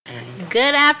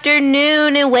Good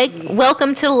afternoon and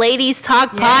welcome to Ladies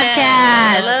Talk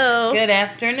Podcast. Hello. Good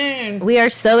afternoon. We are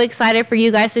so excited for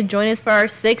you guys to join us for our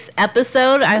 6th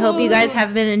episode. I hope you guys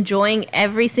have been enjoying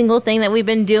every single thing that we've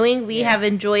been doing. We have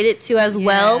enjoyed it too as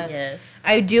well. Yes.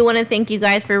 I do want to thank you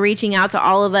guys for reaching out to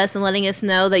all of us and letting us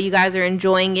know that you guys are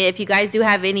enjoying it. If you guys do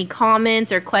have any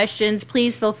comments or questions,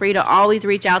 please feel free to always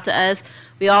reach out to us.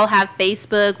 We all have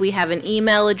Facebook. We have an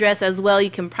email address as well.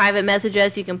 You can private message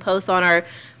us. You can post on our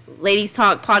Ladies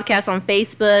Talk podcast on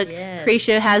Facebook. Yes.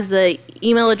 Krisha has the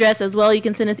email address as well. You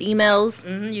can send us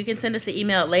emails. You can send us an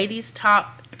email at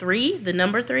ladiestalk3, the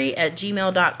number 3, at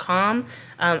gmail.com.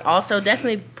 Also,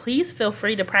 definitely, please feel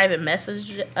free to private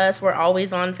message us. We're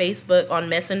always on Facebook, on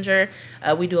Messenger.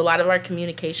 We do a lot of our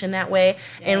communication that way.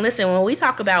 Yes. And listen, when we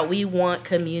talk about we want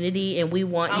community and we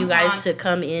want you guys to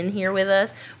come in here with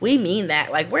us, we mean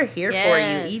that. Like, we're here for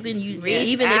you. Even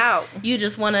if you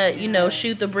just want to,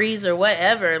 shoot the breeze or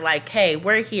whatever, like, hey,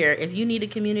 we're here. If you need a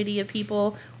community of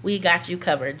people, we got you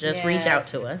covered. Just reach out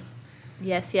to us.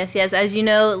 Yes. As you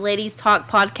know, Ladies Talk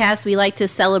podcast, we like to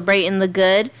celebrate in the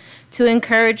good, to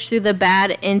encourage through the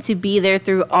bad, and to be there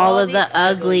through all of the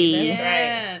ugly.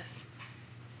 Yes.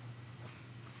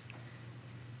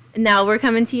 Now we're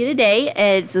coming to you today.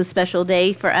 It's a special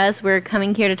day for us. We're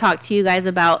coming here to talk to you guys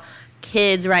about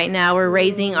kids right now. We're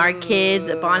raising our kids.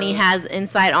 Bonnie has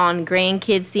insight on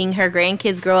grandkids, seeing her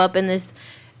grandkids grow up in this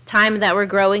time that we're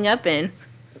growing up in.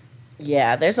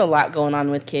 Yeah, there's a lot going on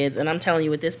with kids. And I'm telling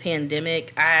you, with this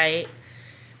pandemic, I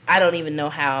don't even know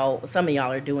how some of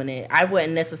y'all are doing it. I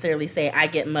wouldn't necessarily say I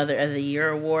get Mother of the Year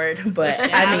award, but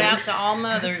Shout out to all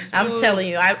mothers. I'm telling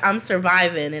you, I'm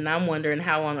surviving, and I'm wondering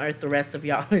how on earth the rest of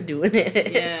y'all are doing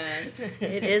it. Yes.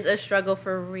 It is a struggle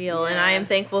for real, and I am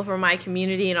thankful for my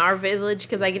community and our village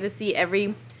because I get to see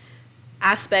every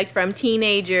aspect from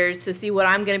teenagers to see what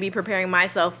I'm going to be preparing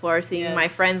myself for, seeing my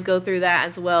friends go through that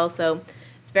as well. So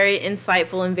it's very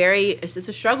insightful and it's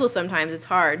a struggle sometimes. It's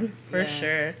hard. For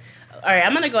sure. All right,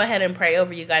 I'm going to go ahead and pray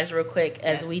over you guys real quick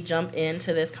as we jump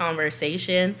into this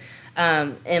conversation.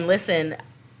 And listen,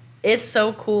 it's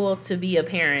so cool to be a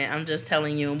parent. I'm just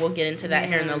telling you, and we'll get into that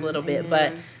here in a little bit.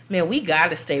 But, man, we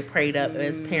got to stay prayed up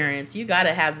as parents. You got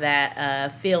to have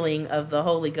that feeling of the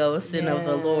Holy Ghost and of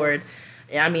the Lord.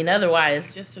 I mean,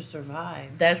 otherwise, just to survive.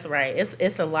 That's right.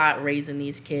 It's a lot raising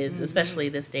these kids, especially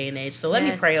this day and age. So let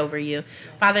me pray over you.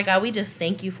 Father God, we just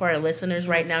thank you for our listeners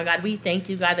right now, God. We thank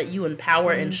you, God, that you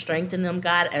empower and strengthen them,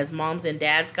 God, as moms and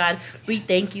dads, God. We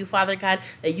thank you, Father God,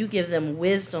 that you give them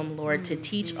wisdom, Lord, to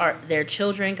teach their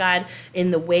children, God,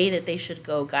 in the way that they should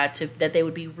go, God, that they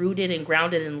would be rooted and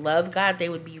grounded in love, God. They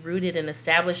would be rooted and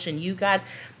established in you, God,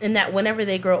 and that whenever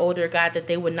they grow older, God, that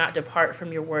they would not depart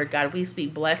from your word, God. We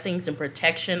speak blessings and protection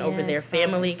over their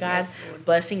family, God.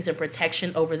 Blessings and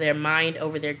protection over their mind,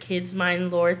 over their kids'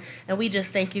 mind, Lord. And we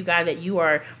just thank you, God, that you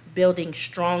are building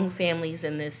strong families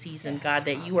in this season, God,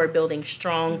 that you are building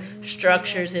strong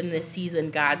structures in this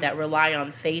season, God, that rely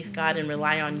on faith, God, and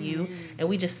rely on you. And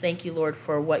we just thank you, Lord,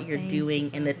 for what you're doing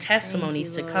and the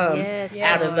testimonies to come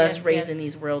out of us raising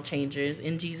these world changers.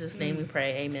 In Jesus' name we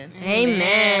pray. Amen.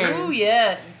 Amen. Oh,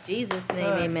 yes. In Jesus' name,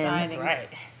 amen. That's right.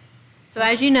 So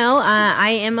as you know, I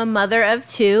am a mother of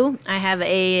 2. I have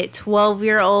a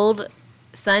 12-year-old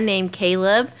son named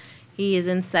Caleb. He is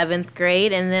in 7th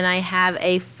grade. And then I have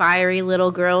a fiery little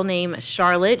girl named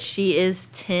Charlotte. She is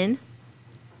 10.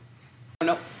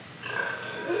 Nope.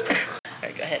 All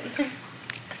right, go ahead.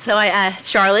 So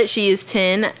Charlotte, she is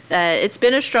 10. It's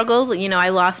been a struggle. I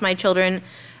lost my children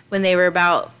when they were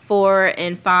about 4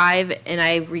 and 5. And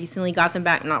I recently got them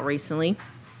back. Not recently.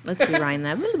 Let's rewind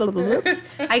that.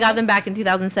 I got them back in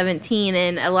 2017,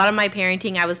 and a lot of my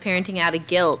parenting, I was parenting out of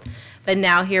guilt. But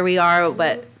now here we are,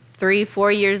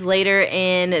 3-4 years later,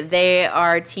 and they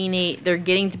are they're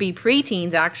getting to be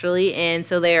preteens, actually, and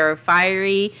so they are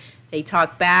fiery, they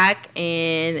talk back,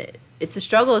 and it's a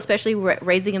struggle, especially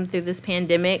raising them through this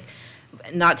pandemic,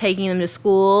 not taking them to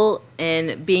school,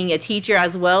 and being a teacher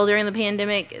as well during the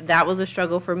pandemic. That was a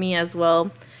struggle for me as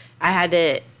well. I had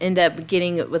to end up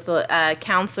getting with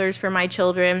counselors for my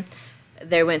children.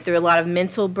 They went through a lot of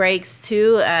mental breaks,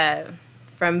 too,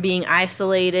 from being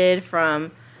isolated,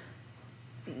 from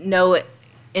no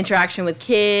interaction with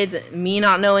kids, me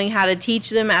not knowing how to teach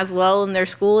them as well in their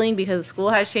schooling, because school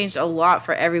has changed a lot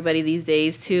for everybody these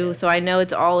days, too. Yeah. So I know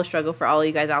it's all a struggle for all of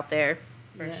you guys out there.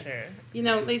 For sure.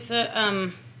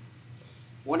 Lisa,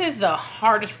 what is the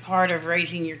hardest part of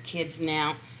raising your kids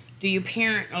now? Do you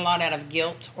parent a lot out of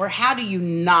guilt, or how do you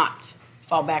not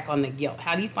fall back on the guilt?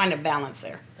 How do you find a balance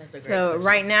there? That's a great question.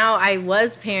 Right now, I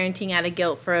was parenting out of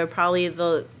guilt for probably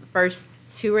the first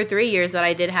 2 or 3 years that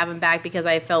I did have them back, because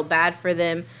I felt bad for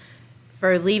them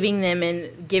for leaving them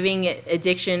and giving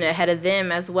addiction ahead of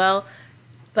them as well.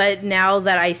 But now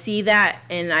that I see that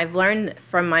and I've learned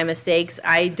from my mistakes,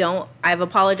 I've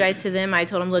apologized to them. I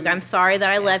told them, look, I'm sorry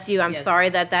that I left you. I'm sorry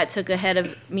that took ahead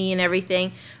of me and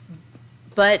everything.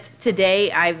 But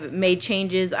today I've made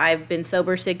changes. I've been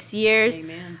sober 6 years.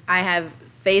 Amen. I have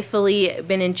faithfully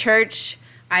been in church.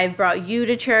 I've brought you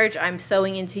to church. I'm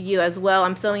sowing into you as well.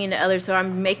 I'm sowing into others. So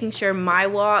I'm making sure my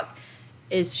walk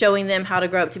is showing them how to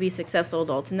grow up to be successful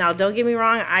adults. Now, don't get me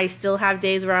wrong. I still have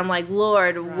days where I'm like,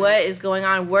 Lord, what is going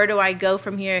on? Where do I go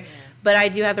from here? Yeah. But I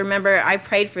do have to remember, I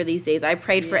prayed for these days. I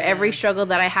prayed for every struggle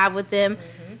that I have with them.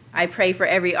 Mm-hmm. I pray for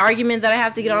every argument that I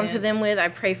have to get onto them with. I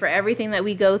pray for everything that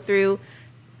we go through.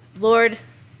 Lord,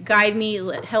 guide me,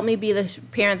 help me be the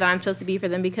parent that I'm supposed to be for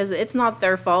them, because it's not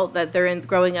their fault that they're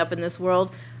growing up in this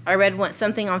world. I read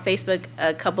something on Facebook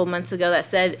a couple months ago that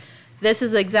said, this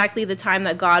is exactly the time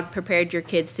that God prepared your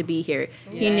kids to be here.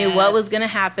 Yes. He knew what was going to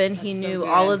happen. He knew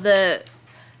all of the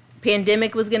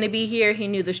pandemic was going to be here. He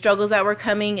knew the struggles that were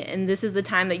coming, and this is the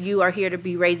time that you are here to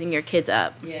be raising your kids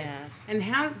up. Yes. And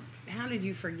how did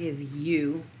you forgive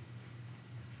you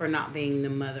for not being the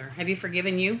mother? Have you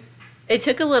forgiven you? It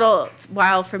took a little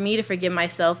while for me to forgive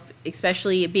myself,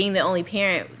 especially being the only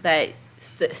parent that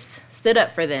stood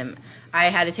up for them. I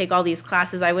had to take all these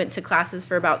classes. I went to classes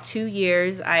for about 2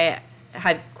 years. I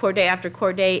had court date after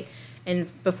court date. And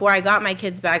before I got my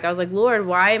kids back, I was like, Lord,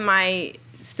 why am I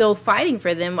still fighting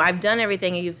for them? I've done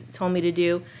everything you've told me to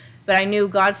do. But I knew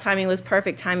God's timing was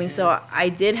perfect timing. Yes. So I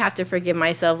did have to forgive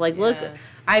myself. Like, look,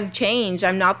 I've changed.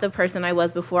 I'm not the person I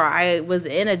was before. I was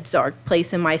in a dark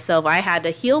place in myself. I had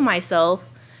to heal myself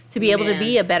to be able to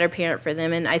be a better parent for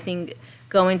them. And I think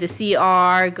going to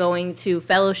CR, going to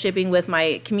fellowshipping with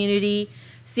my community,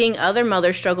 seeing other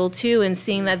mothers struggle too, and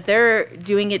seeing that they're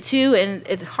doing it too.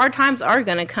 And hard times are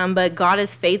going to come, but God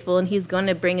is faithful, and He's going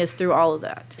to bring us through all of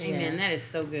that. Amen. That is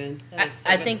so good.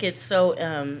 I think it's so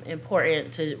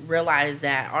important to realize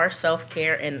that our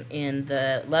self-care and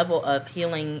the level of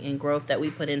healing and growth that we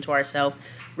put into ourselves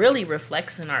really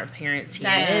reflects in our parenting.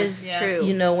 That is true.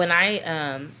 You know, when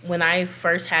I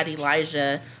first had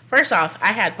Elijah, first off,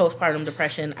 I had postpartum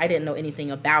depression. I didn't know anything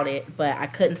about it, but I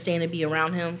couldn't stand to be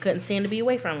around him, couldn't stand to be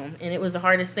away from him, and it was the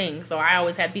hardest thing. So I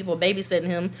always had people babysitting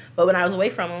him, but when I was away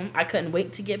from him, I couldn't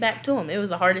wait to get back to him. It was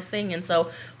the hardest thing, and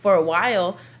so for a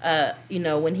while, you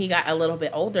know, when he got a little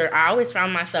bit older, I always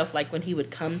found myself, like, when he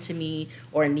would come to me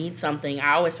or need something,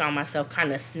 I always found myself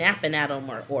kind of snapping at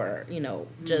him or you know,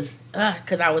 just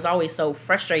because I was always so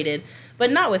frustrated. But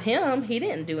not with him. He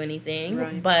didn't do anything.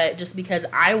 Right. But just because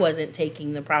I wasn't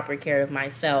taking the proper care of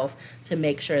myself to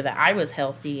make sure that I was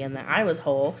healthy and that I was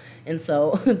whole. And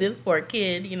so this poor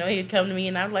kid, you know, he'd come to me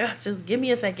and I was like, oh, just give me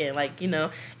a second. Like, you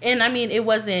know, and I mean, it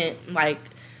wasn't like,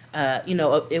 you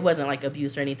know, it wasn't like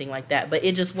abuse or anything like that. But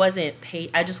it just wasn't,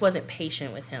 I just wasn't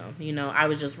patient with him. You know, I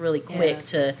was just really quick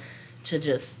to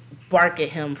just bark at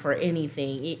him for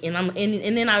anything.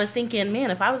 And then I was thinking, man,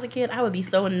 if I was a kid, I would be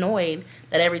so annoyed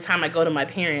that every time I go to my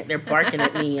parent, they're barking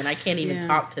at me and I can't even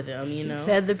talk to them, you know? She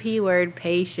said the P word,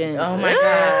 patience. Oh my gosh.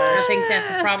 I think that's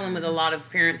a problem with a lot of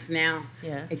parents now.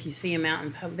 Yeah. If you see them out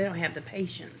in public, they don't have the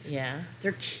patience. Yeah.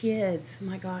 They're kids. Oh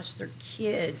my gosh, they're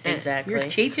kids. Exactly. You're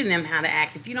teaching them how to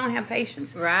act. If you don't have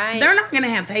patience, right, they're not going to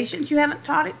have patience. You haven't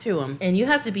taught it to them. And you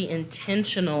have to be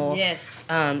intentional. Yes.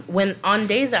 When on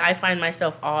days that I find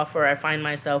myself off or I find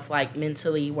myself like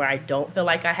mentally where I don't feel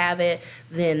like I have it,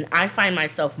 then I find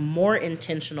myself more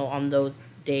intentional on those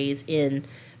days in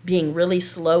being really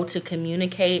slow to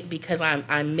communicate, because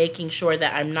I'm making sure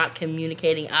that I'm not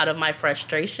communicating out of my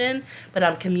frustration, but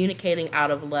I'm communicating out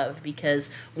of love,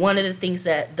 because one of the things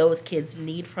that those kids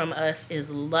need from us is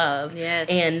love. Yes.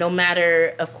 And no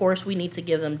matter, of course, we need to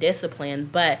give them discipline,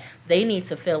 but they need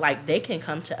to feel like they can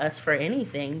come to us for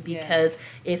anything, because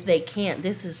if they can't,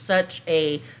 this is such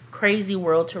a crazy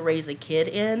world to raise a kid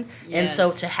in. Yes. And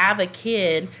so to have a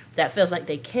kid that feels like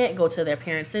they can't go to their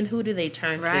parents, then who do they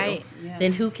turn right. to? Yes.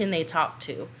 Then who can they talk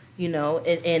to? You know,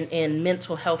 and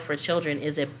mental health for children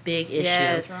is a big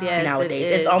issue nowadays.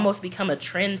 It's almost become a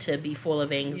trend to be full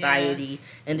of anxiety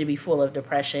and to be full of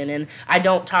depression. And I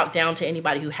don't talk down to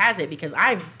anybody who has it, because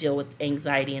I deal with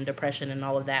anxiety and depression and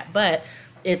all of that. But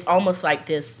it's almost like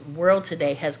this world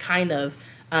today has kind of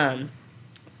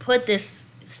put this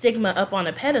stigma up on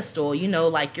a pedestal, you know,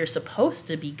 like you're supposed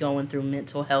to be going through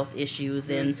mental health issues,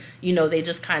 and, you know, they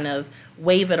just kind of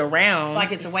wave it around. It's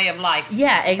like it's a way of life.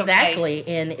 Yeah, exactly.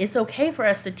 Okay. And it's okay for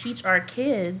us to teach our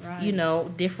kids, you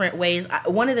know, different ways.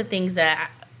 One of the things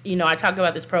that, you know, I talk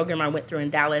about this program I went through in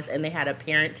Dallas, and they had a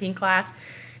parenting class,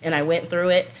 and I went through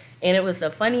it, and it was the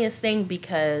funniest thing,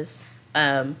 because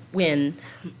when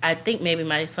I think maybe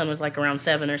my son was like around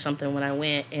 7 or something when I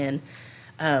went, and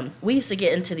we used to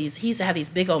get into these, he used to have these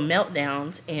big old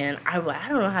meltdowns, and I was like, I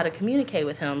don't know how to communicate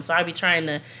with him. So I'd be trying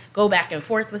to go back and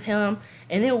forth with him.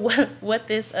 And then what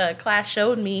this class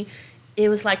showed me, it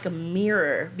was like a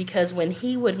mirror, because when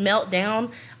he would melt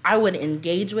down, I would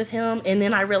engage with him, and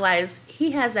then I realized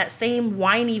he has that same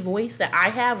whiny voice that I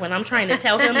have when I'm trying to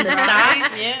tell him to stop.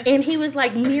 Yes. And he was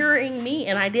like mirroring me,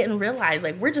 and I didn't realize,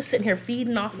 like, we're just sitting here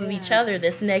feeding off of each other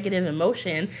this negative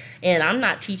emotion, and I'm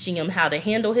not teaching him how to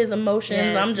handle his emotions.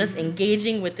 Yes. I'm just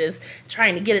engaging with this,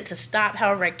 trying to get it to stop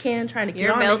however I can, trying to get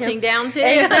You're on to melting him. down too.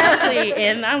 Exactly.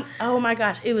 And oh my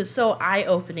gosh, it was so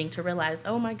eye-opening to realize,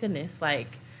 oh my goodness,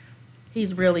 like,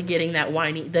 he's really getting that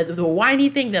whiny, the whiny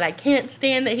thing that I can't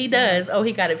stand that he does. Oh,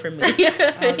 he got it from me.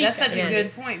 Oh, that's such a Yeah.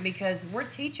 good point, because we're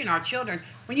teaching our children,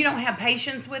 when you don't have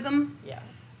patience with them, Yeah.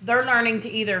 they're learning to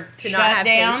either To not shut have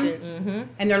down, patience.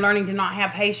 and they're learning to not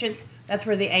have patience. That's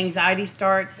where the anxiety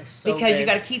starts, That's so because you good.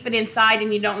 got to keep it inside,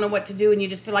 and you don't know what to do, and you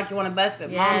just feel like you want to bust. But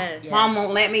Yes. mom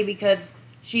won't let me because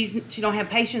she don't have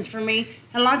patience for me.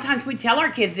 And a lot of times we tell our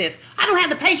kids this: I don't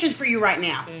have the patience for you right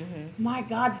now. My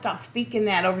God, stop speaking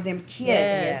that over them kids.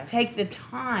 Yes. Take the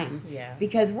time, Yeah.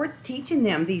 because we're teaching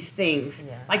them these things.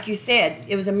 Yeah. Like you said,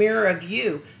 it was a mirror of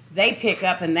you. They pick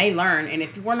up and they learn, and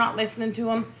if we're not listening to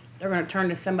them, they're going to turn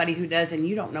to somebody who does, and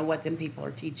you don't know what them people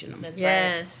are teaching them. That's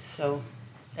Yes. So,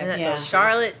 And That's Yeah. that's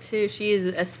Charlotte too. She is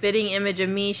a spitting image of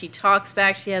me. She talks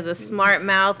back. She has a smart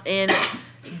mouth. And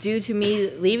due to me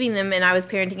leaving them and I was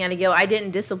parenting at a Gill, I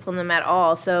didn't discipline them at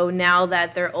all. So now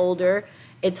that they're older,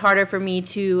 it's harder for me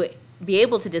to be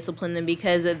able to discipline them,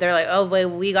 because they're like, oh, wait,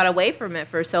 we got away from it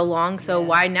for so long. So Yes.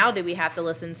 why now do we have to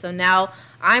listen? So now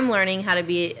I'm learning how to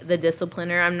be the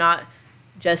discipliner. I'm not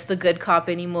just the good cop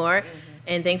anymore.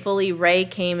 And thankfully, Ray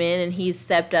came in and he's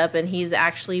stepped up, and he's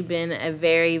actually been a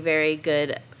very, very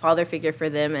good father figure for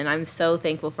them. And I'm so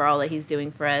thankful for all that he's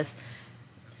doing for us.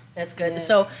 That's good. Yes.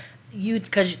 So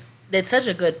because it's such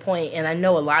a good point, and I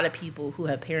know a lot of people who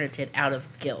have parented out of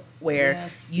guilt, where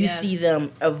Yes, you yes. see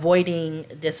them avoiding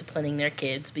disciplining their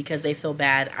kids because they feel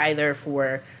bad either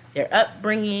for their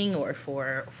upbringing or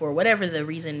for whatever the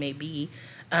reason may be.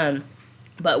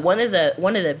 But one of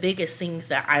the biggest things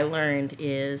that I learned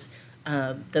is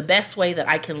the best way that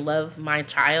I can love my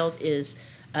child is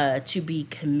to be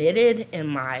committed in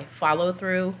my follow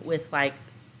through with like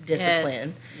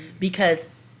discipline, because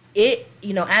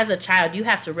as a child, you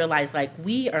have to realize, like,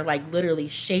 we are like literally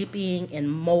shaping and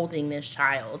molding this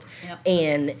child. Yep.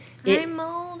 And I'm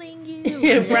molding you.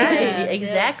 right, Yes,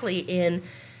 exactly. And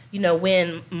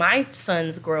when my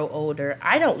sons grow older,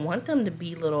 I don't want them to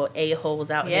be little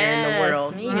a-holes out here in the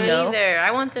world. Me neither.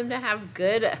 I want them to have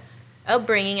good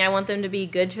upbringing. I want them to be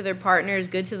good to their partners,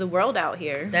 good to the world out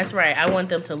here. That's right. I want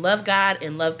them to love God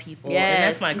and love people. And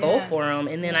that's my goal Yes. for them.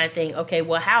 And then I think, okay,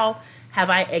 well, how have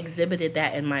I exhibited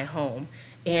that in my home?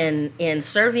 And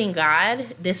serving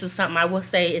God, this is something I will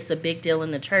say it's a big deal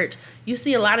in the church. You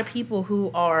see a lot of people who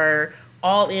are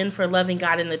all in for loving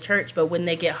God in the church, but when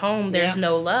they get home, there's Yep.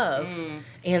 no love.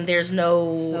 And there's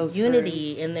no So true.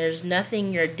 unity, and there's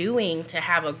nothing you're doing to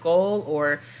have a goal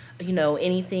or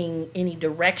any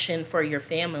direction for your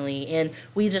family. And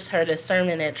we just heard a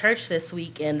sermon at church this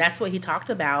week, and that's what he talked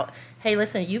about. Hey,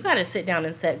 listen, you got to sit down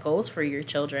and set goals for your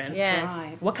children. Yes.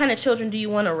 right. What kind of children do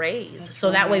you want to raise? That's So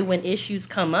that way, right. when issues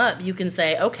come up, you can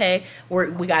say, okay,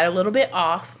 we got a little bit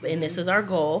off, and this is our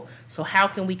goal. So how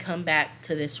can we come back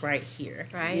to this right here?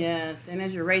 Right? Yes, and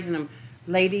as you're raising them,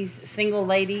 ladies, single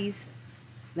ladies,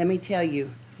 let me tell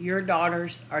you, your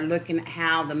daughters are looking at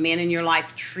how the men in your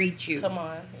life treat you. Come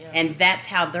on. Yeah. And that's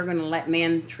how they're going to let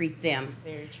men treat them.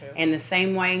 Very true. And the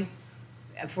same way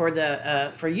for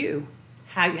you,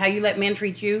 how you let men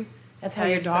treat you, that's how How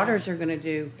your your daughters are going to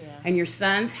do. Yeah. And your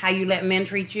sons, how you let men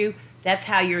treat you, that's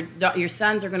how your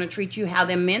sons are going to treat you, how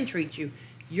them men treat you.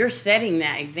 You're setting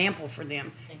that example for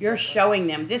them. You're showing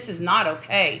them this is not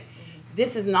okay.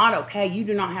 This is not okay. You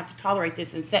do not have to tolerate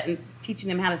this, and teaching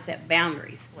them how to set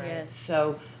boundaries. Right. Yes.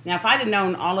 So now, if I'd have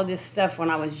known all of this stuff when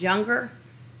I was younger,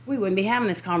 we wouldn't be having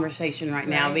this conversation right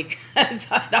now, Right. because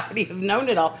I'd already have known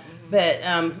it all. But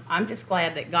I'm just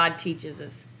glad that God teaches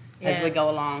us as we Yes. go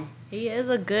along. He is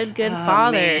a good Oh,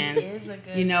 father. man. He is a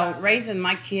good father. Raising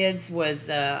my kids was,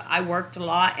 I worked a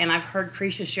lot, and I've heard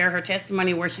Cretia share her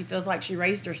testimony where she feels like she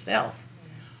raised herself.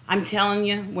 I'm telling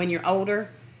you, when you're older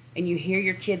and you hear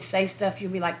your kids say stuff,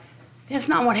 you'll be like, that's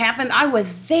not what happened. I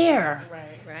was there. Right.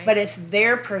 Right? But it's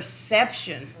their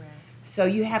perception. Right. So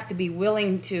you have to be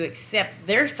willing to accept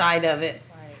their side of it.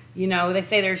 Right. They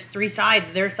say there's three sides,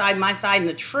 their side, my side, and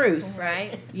the truth.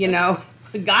 right?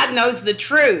 God knows the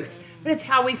truth. But it's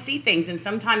how we see things, and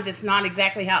sometimes it's not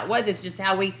exactly how it was. It's just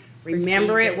how we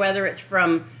remember it, whether it's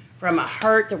from a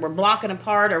hurt that we're blocking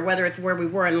apart, or whether it's where we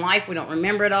were in life, we don't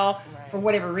remember it all. For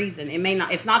whatever reason,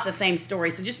 it's not the same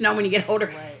story. So just know when you get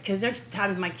older, because there's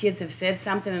times my kids have said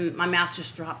something and my mouth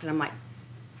just dropped, and I'm like,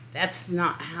 that's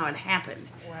not how it happened.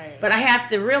 Right. But I have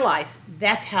to realize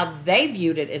that's how they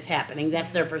viewed it as happening. That's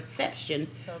their perception.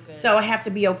 So good. So I have to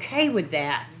be okay with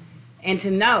that, and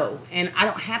to know. And I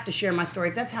don't have to share my story.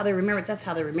 If that's how they remember it, that's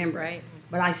how they remember it. Right.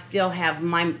 But I still have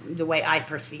the way I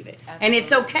perceive it, Absolutely. and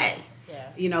it's okay.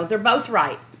 Yeah. They're both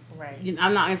right. Right.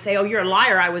 I'm not going to say, oh, you're a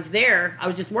liar. I was there. I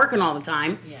was just working all the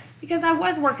time. Yeah. Because I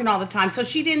was working all the time. So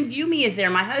she didn't view me as there.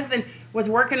 My husband was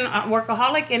working,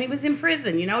 workaholic, and he was in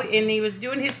prison, and he was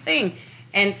doing his thing.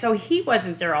 And so he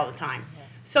wasn't there all the time. Yeah.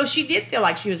 So she did feel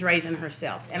like she was raising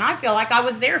herself. And I feel like I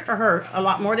was there for her a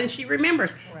lot more than she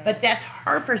remembers. Right. But that's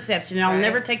her perception, and I'll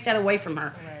never take that away from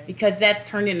her. Right. Because that's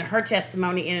turned into her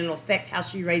testimony, and it'll affect how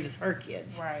she raises her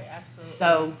kids. Right, absolutely.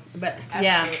 So, but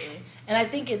yeah. Absolutely. And I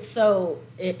think it's so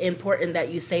important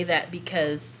that you say that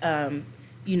because,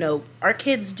 our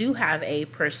kids do have a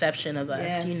perception of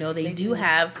us. Yes, They they do do.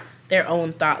 have their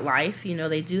own thought life.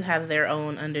 They do have their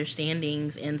own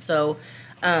understandings. And so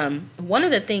one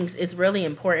of the things is really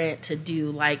important to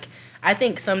do, like, I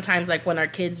think sometimes, like, when our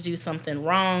kids do something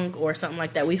wrong or something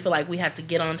like that, we feel like we have to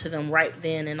get onto them right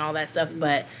then and all that stuff. Mm-hmm.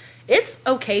 But it's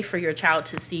okay for your child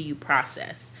to see you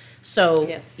process. So,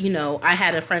 Yes. I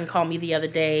had a friend call me the other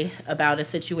day about a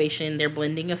situation. They're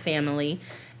blending a family,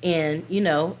 and,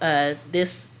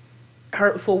 this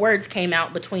hurtful words came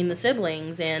out between the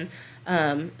siblings. And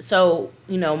so,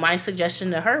 my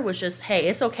suggestion to her was just, hey,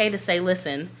 it's okay to say,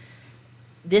 listen,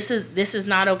 this is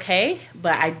not okay,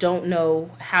 but I don't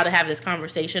know how to have this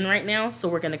conversation right now, so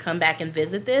we're going to come back and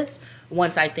visit this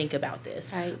once I think about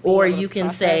this. Right, Or be able you to can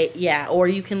say, or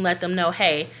you can let them know,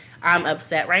 hey, I'm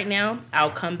upset right now.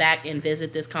 I'll come back and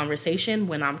visit this conversation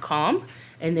when I'm calm,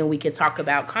 and then we can talk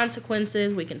about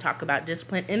consequences, we can talk about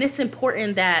discipline, and it's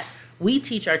important that we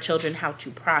teach our children how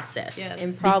to process. Yes.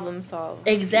 And problem solve.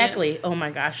 Exactly. Yes. Oh my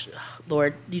gosh,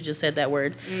 Lord, you just said that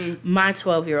word. My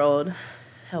 12-year-old,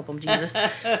 help him, Jesus.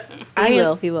 He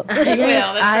will. He will.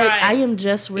 Yes, that's right. I am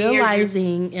just hears you.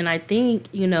 realizing, and I think,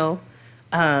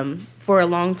 for a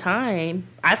long time,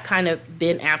 I've kind of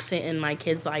been absent in my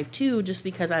kids' life too, just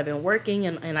because I've been working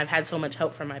and I've had so much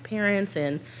help from my parents,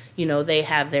 and, they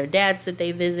have their dads that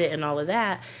they visit and all of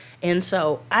that. And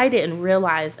so I didn't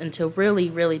realize until really,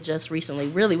 really just recently,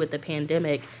 really with the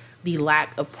pandemic, the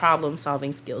lack of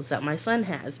problem-solving skills that my son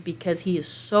has, because he is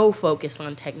so focused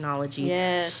on technology,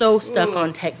 Yes. so stuck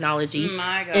on technology.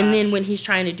 My gosh. And then when he's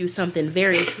trying to do something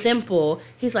very simple,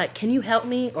 he's like, can you help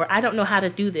me? Or I don't know how to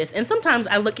do this. And sometimes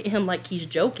I look at him like he's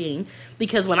joking,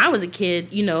 because when I was a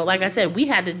kid, like I said, we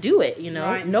had to do it,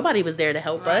 Right. Nobody was there to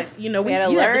help Right. us. We had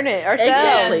to you had learn it ourselves.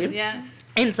 Exactly. Yes.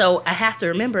 And so I have to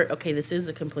remember, okay, this is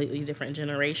a completely different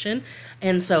generation.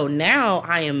 And so now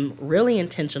I am really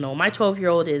intentional. My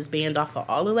 12-year-old is banned off of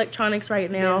all electronics right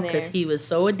now Been because there. he was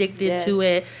so addicted to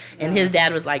it. And his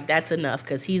dad was like, that's enough,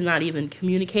 because he's not even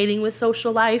communicating with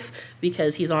social life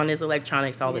because he's on his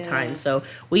electronics all the time. Yes. So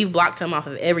we've blocked him off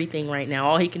of everything right now.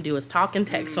 All he can do is talk and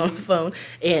text on the phone.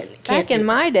 And can't Back in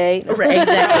my day. Right,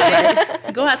 exactly.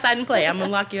 Right. Go outside and play. I'm going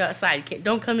to lock you outside.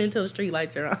 Don't come in until the street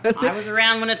lights are on. I was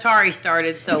around when Atari started,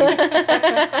 so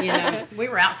we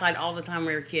were outside all the time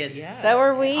we were kids. So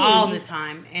are we. All the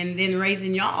time. And then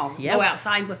raising y'all. Yep. Go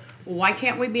outside. And go, well, why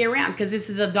can't we be around? Because this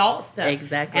is adult stuff.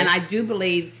 Exactly. And I do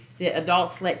believe that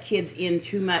adults let kids in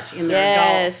too much in their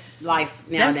Yes. adult life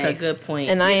nowadays. That's a good point.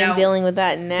 And I You am know, dealing with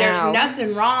that now. There's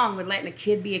nothing wrong with letting a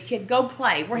kid be a kid. Go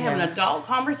play. We're having Yeah. an adult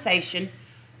conversation.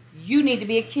 You need to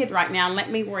be a kid right now, and let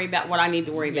me worry about what I need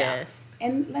to worry about. Yes.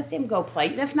 And let them go play.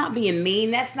 That's not being mean.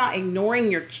 That's not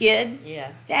ignoring your kid. Yeah.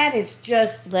 That is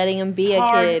just Letting him be a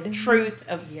hard kid. truth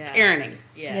of Yeah. parenting.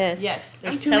 Yeah. Yes. Yes,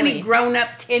 there's I'm too telling many you.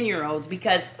 grown-up 10-year-olds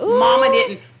because Ooh. mama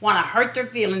didn't want to hurt their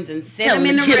feelings and send Tell them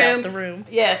in them the to get room. out the room.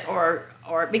 Yes, or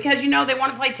because they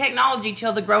want to play technology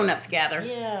till the grown-ups gather.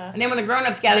 Yeah. And then when the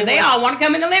grown-ups gather, they all want to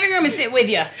come in the living room and sit with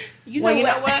you. You Well, know you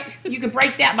know what? what? You can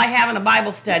break that by having a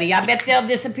Bible study. I bet they'll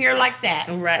disappear like that.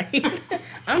 Right.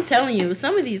 I'm telling you,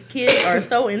 some of these kids are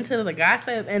so into the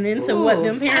gossip and into what Ooh.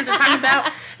 them parents are talking about.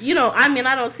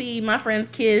 I don't see my friends'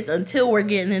 kids until we're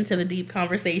getting into the deep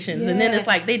conversations. And then it's Yes.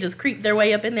 like they just creep their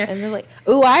way up in there. And they're like,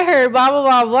 "Ooh, I heard blah blah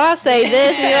blah blah say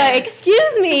this." And you're like,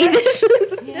 "Excuse me, this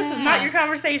is This is not your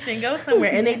conversation. Go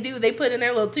somewhere. And they put in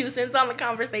their little 2 cents on the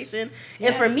conversation.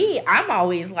 And for Yes. me, I'm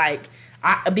always like,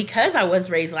 because I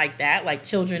was raised like that, like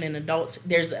children and adults,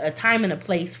 there's a time and a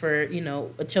place for,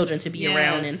 children to be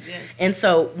around. And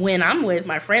so when I'm with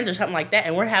my friends or something like that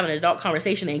and we're having an adult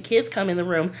conversation and kids come in the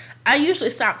room, I usually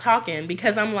stop talking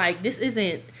because I'm like, this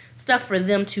isn't stuff for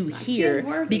them to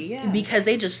hear because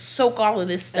they just soak all of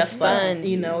this stuff up.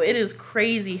 It is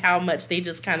crazy how much they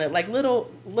just kind of like little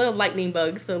lightning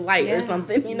bugs to light or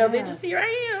something. They just, here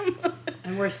I am.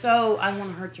 And I don't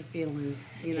want to hurt your feelings,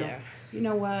 Yeah. You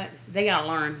know what? They gotta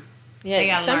learn.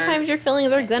 Yeah, sometimes your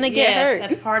feelings are gonna get hurt.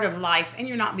 That's part of life. And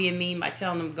you're not being mean by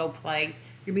telling them to go play.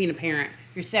 You're being a parent.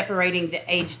 You're separating the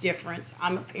age difference.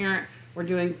 I'm a parent. We're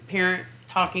doing parent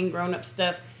talking, grown up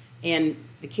stuff, and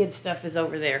the kid stuff is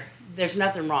over there. There's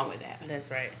nothing wrong with that.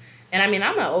 That's right. And I mean,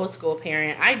 I'm an old school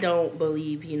parent. I don't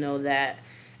believe, that.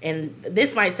 And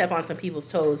this might step on some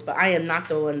people's toes, but I am not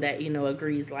the one that,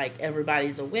 agrees like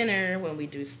everybody's a winner when we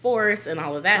do sports and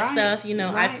all of that stuff.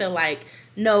 I feel like,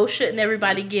 no, shouldn't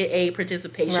everybody get a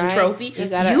participation trophy?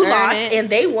 You lost and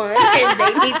they won and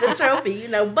they need the trophy,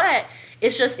 but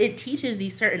it teaches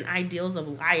these certain ideals of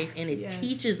life and it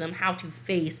teaches them how to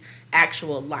face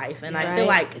actual life. And I feel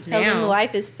like now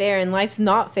life is fair and life's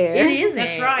not fair. It isn't.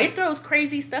 That's right. It throws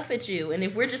crazy stuff at you. And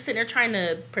if we're just sitting there trying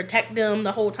to protect them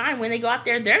the whole time, when they go out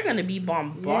there, they're going to be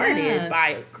bombarded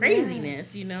by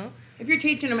craziness, If you're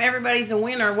teaching them everybody's a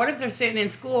winner, what if they're sitting in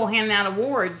school handing out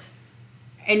awards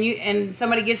and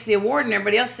somebody gets the award and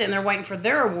everybody else sitting there waiting for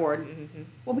their award? Mm-hmm.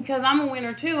 Well, because I'm a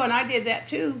winner too and I did that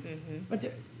too. Mm-hmm.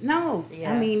 But no,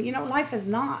 I mean, life is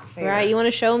not fair. Right, you want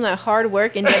to show them that hard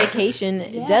work and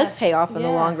dedication does pay off in the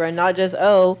long run, not just,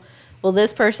 well,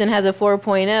 this person has a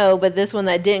 4.0, but this one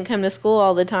that didn't come to school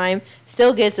all the time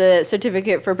still gets a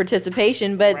certificate for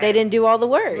participation, but they didn't do all the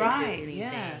work. Right,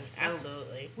 yes. So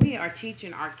absolutely. We are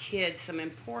teaching our kids some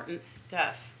important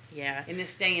stuff in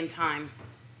this day and time.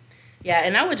 Yeah,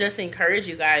 and I would just encourage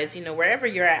you guys, wherever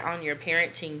you're at on your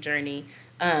parenting journey,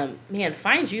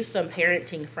 find you some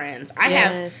parenting friends.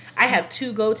 I have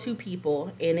two go-to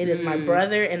people, and it is my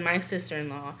brother and my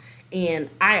sister-in-law. And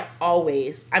I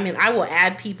will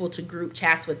add people to group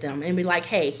chats with them and be like,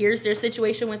 hey, here's their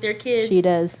situation with their kids. She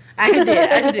does.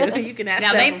 I do. You can ask.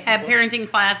 Now, they've had parenting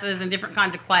classes and different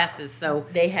kinds of classes, so.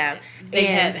 They have.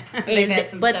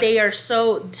 But they are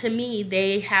to me,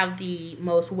 they have the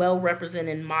most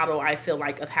well-represented model, I feel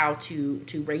like, of how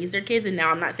to raise their kids. And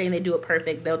now I'm not saying they do it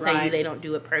perfect. They'll tell you they don't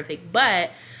do it perfect.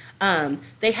 But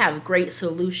they have great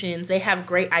solutions. They have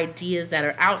great ideas that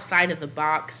are outside of the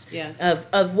box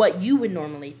of what you would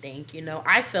normally think.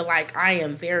 I feel like I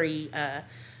am very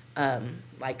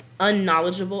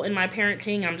unknowledgeable in my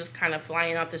parenting. I'm just kind of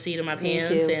flying off the seat of my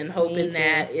pants and hoping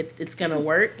that it's gonna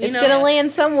work. It's gonna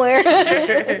land somewhere.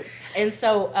 Sure. And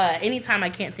so anytime I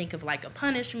can't think of like a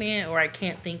punishment or I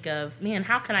can't think of, man,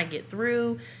 how can I get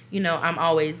through? I'm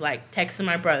always like texting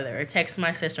my brother or texting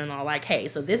my sister-in-law like, hey,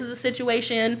 so this is a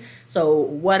situation. So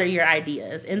what are your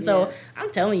ideas? And so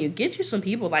I'm telling you, get you some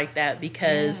people like that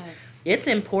because it's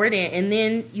important. And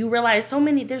then you realize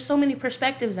there's so many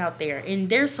perspectives out there, and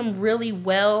there's some really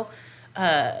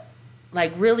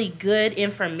really good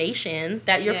information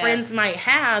that your friends might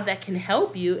have that can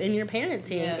help you in your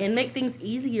parenting and make things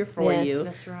easier for you.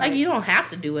 That's right. Like, you don't have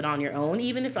to do it on your own,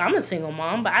 even if I'm a single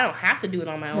mom, but I don't have to do it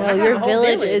on my own. No, your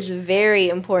village is very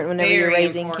important whenever you're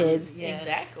raising kids. Yes.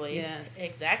 Exactly. Yes.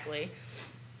 Exactly.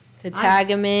 To tag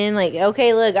them in, like,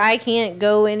 okay, look, I can't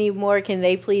go anymore. Can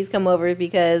they please come over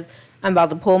because I'm about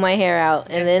to pull my hair out?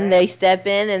 And then they step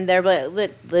in and they're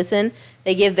like, listen.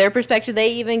 They give their perspective. They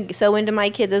even sew into my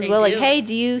kids as well. Like, hey,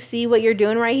 do you see what you're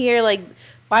doing right here? Like,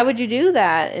 why would you do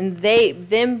that? And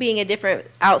them being a different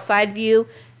outside view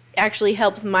actually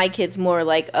helps my kids more.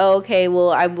 Like, oh, okay, well,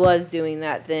 I was doing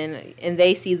that then. And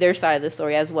they see their side of the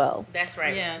story as well. That's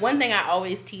right. Yeah. One thing I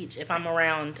always teach if I'm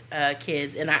around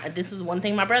kids, and this is one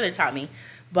thing my brother taught me,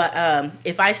 but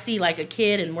if I see like a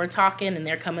kid and we're talking and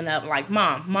they're coming up like,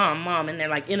 mom, and they're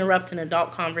like interrupting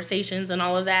adult conversations and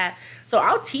all of that. So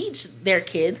I'll teach their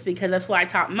kids, because that's what I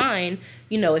taught mine.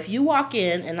 If you walk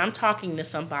in and I'm talking to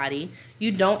somebody,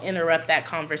 you don't interrupt that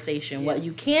conversation. Yes. What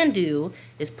you can do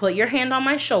is put your hand on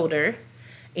my shoulder,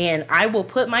 and I will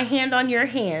put my hand on your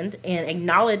hand and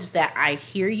acknowledge that I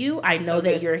hear you. I know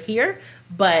that you're here,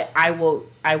 but I will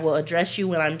address you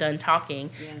when I'm done talking.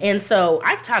 Yeah. And so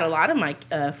I've taught a lot of my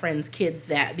friends' kids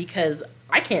that, because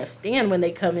I can't stand when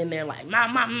they come in there like,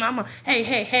 mama,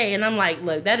 hey. And I'm like,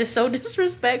 look, that is so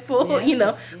disrespectful,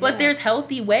 But there's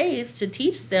healthy ways to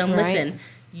teach them, listen,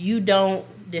 you don't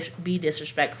be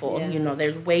disrespectful. Yes.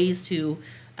 There's ways to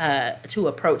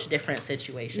approach different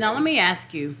situations. Now, let me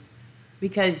ask you,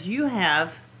 because you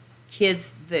have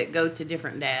kids that go to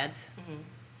different dads,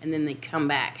 and then they come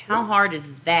back. How hard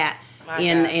is that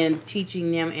in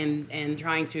teaching them and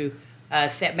trying to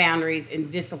set boundaries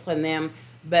and discipline them.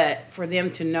 But for them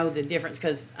to know the difference,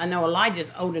 because I know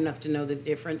Elijah's old enough to know the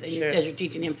difference, and because you're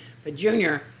teaching him. But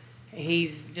Junior,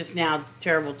 he's just now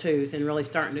terrible twos and really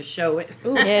starting to show it.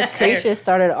 Ooh, yes, Krisha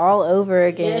started all over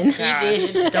again.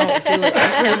 Yes, she did. Don't do it.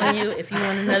 I'm telling you, if you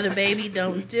want another baby,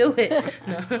 don't do it.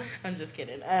 No, I'm just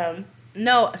kidding.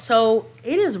 No, so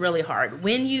it is really hard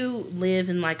when you live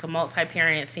in like a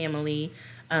multi-parent family.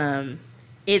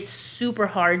 It's super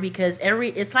hard because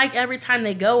it's like every time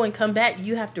they go and come back,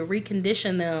 you have to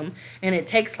recondition them, and it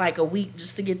takes like a week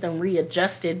just to get them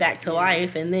readjusted back to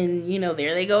life, and then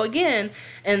there they go again.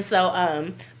 And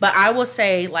so, but I will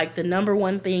say like the number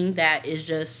one thing that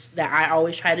I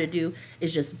always try to do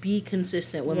is just be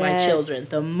consistent with my children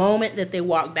the moment that they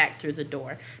walk back through the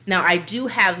door. Now I do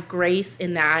have grace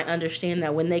in that I understand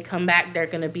that when they come back, they're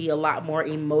going to be a lot more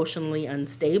emotionally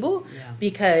unstable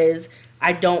because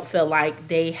I don't feel like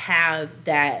they have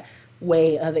that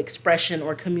way of expression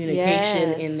or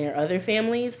communication in their other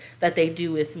families that they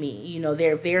do with me.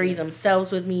 They're very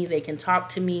themselves with me. They can talk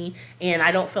to me, and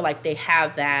I don't feel like they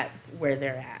have that where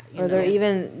they're at. Or they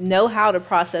even know how to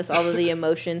process all of the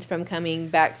emotions from coming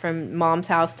back from mom's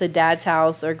house to dad's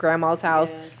house or grandma's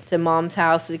house to mom's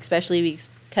house, especially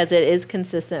because it is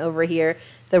consistent over here.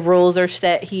 The rules are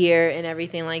set here and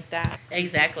everything like that.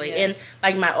 Exactly. And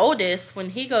like my oldest, when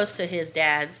he goes to his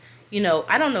dad's,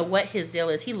 I don't know what his deal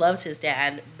is. He loves his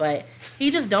dad, but he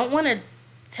just don't want to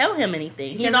tell him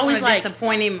anything. He's always like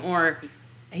disappoint him, or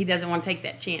he doesn't want to take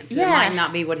that chance. Yeah. It might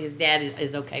not be what his dad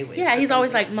is okay with. Yeah, he's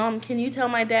always like, Mom, can you tell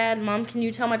my dad? Mom, can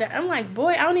you tell my dad? I'm like, boy,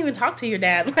 I don't even talk to your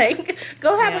dad. Like,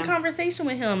 go have a conversation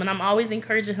with him. And I'm always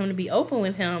encouraging him to be open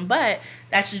with him. But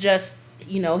that's just,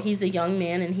 he's a young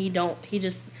man, and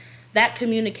that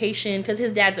communication, because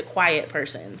his dad's a quiet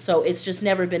person. So it's just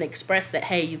never been expressed that,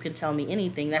 hey, you can tell me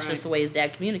anything. That's just the way his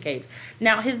dad communicates.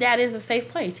 Now, his dad is a safe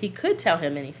place. He could tell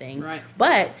him anything. Right.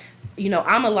 But,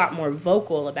 I'm a lot more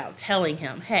vocal about telling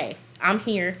him, hey, I'm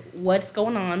here. What's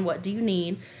going on? What do you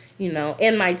need?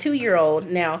 And my 2-year-old,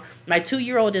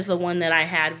 is the one that I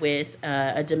had with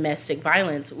a domestic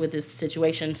violence with this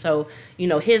situation. So,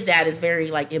 his dad is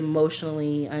very, like,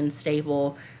 emotionally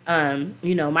unstable.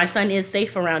 My son is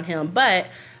safe around him, but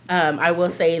I will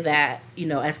say that,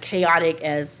 as chaotic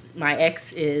as my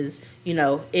ex is,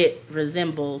 it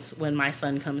resembles when my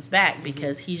son comes back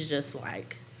because he's just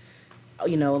like,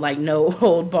 like no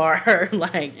hold bar,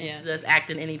 like just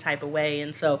acting any type of way.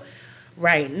 And so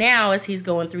right now, as he's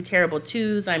going through terrible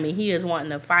twos, he is wanting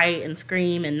to fight and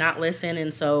scream and not listen.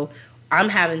 And so I'm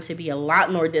having to be a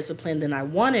lot more disciplined than I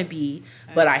want to be,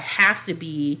 but I have to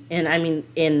be.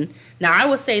 And now I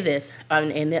will say this,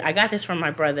 and I got this from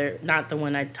my brother, not the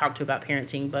one I talked to about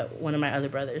parenting, but one of my other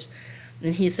brothers.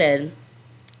 And he said,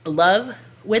 love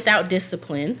without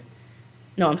discipline.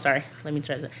 No, I'm sorry. Let me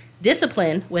try that.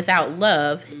 Discipline without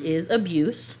love is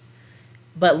abuse,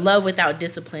 but love without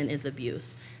discipline is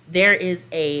abuse. There is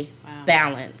a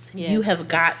balance. Yes. You have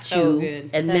got to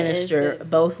administer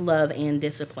both love and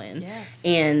discipline. Yes.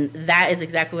 And that is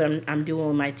exactly what I'm doing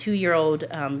with my 2-year-old,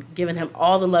 giving him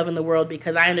all the love in the world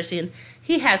because I understand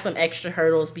he has some extra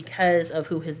hurdles because of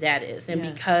who his dad is and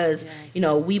because,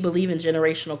 we believe in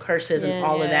generational curses and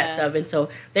all of that stuff. And so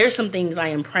there's some things I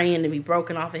am praying to be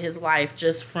broken off of his life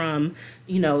just from,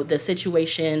 the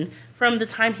situation from the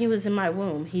time he was in my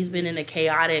womb. He's been in a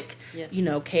chaotic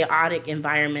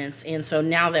environments. And so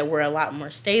now that we're a lot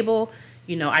more stable,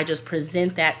 I just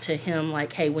present that to him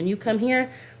like, hey, when you come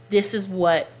here, this is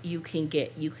what you can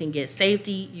get. You can get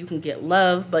safety, you can get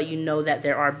love, but that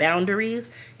there are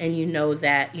boundaries and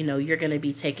that, you're going to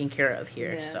be taken care of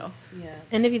here. Yes, so. Yes.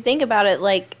 And if you think about it,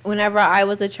 like whenever I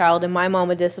was a child and my mom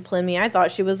would discipline me, I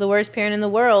thought she was the worst parent in the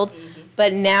world. Mm-hmm.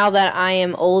 But now that I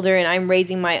am older and I'm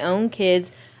raising my own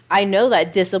kids, I know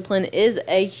that discipline is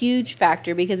a huge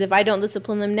factor because if I don't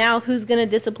discipline them now, who's going to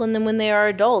discipline them when they are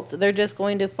adults? They're just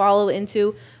going to follow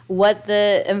into what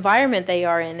the environment they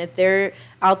are in. If they're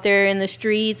out there in the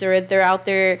streets or if they're out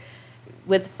there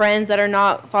with friends that are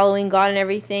not following God and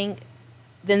everything,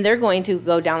 then they're going to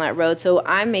go down that road. So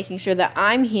I'm making sure that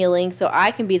I'm healing so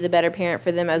I can be the better parent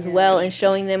for them as well and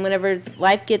showing them whenever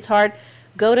life gets hard,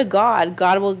 go to God.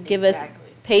 God will give us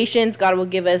patience. God will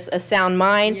give us a sound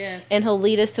mind, and He'll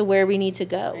lead us to where we need to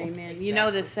go. Amen.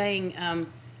 Exactly. The saying,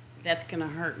 that's going to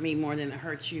hurt me more than it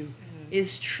hurts you,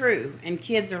 is true. And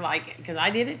kids are like, because I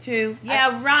did it too.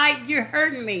 Yeah, right, you're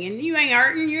hurting me, and you ain't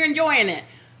hurting, you're enjoying it.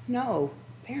 No,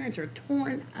 parents are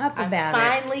torn up about it.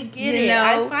 I finally get it.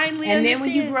 I finally understand. And then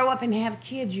when you grow up and have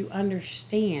kids, you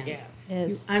understand. Yeah. Yes.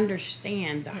 You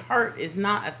understand. The hurt is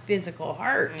not a physical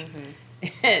hurt.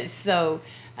 Mm-hmm. So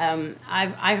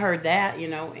I heard that,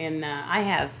 and I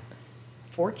have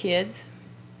 4 kids,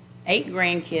 8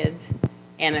 grandkids,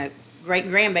 and a great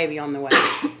grandbaby on the way.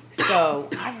 So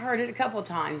I've heard it a couple of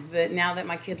times, but now that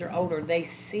my kids are older, they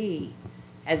see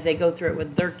as they go through it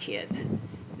with their kids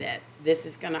that this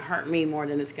is going to hurt me more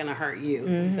than it's going to hurt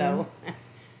you. So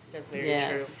That's very yes,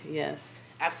 true. yes.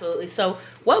 Absolutely. So,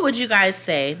 what would you guys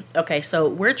say? Okay, so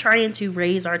we're trying to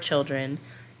raise our children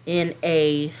in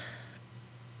a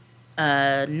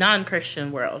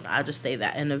non-Christian world. I'll just say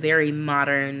that, in a very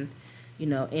modern,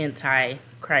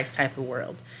 anti-Christ type of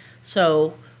world.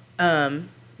 So,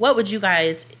 what would you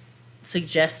guys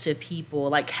suggest to people?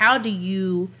 Like, how do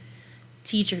you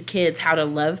teach your kids how to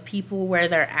love people where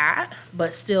they're at,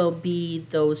 but still be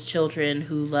those children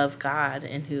who love God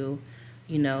and who,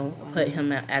 put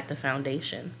Him at the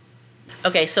foundation?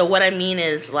 Okay, so what I mean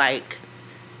is, like,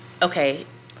 okay,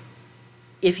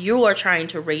 if you are trying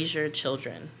to raise your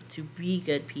children to be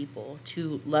good people,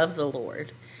 to love the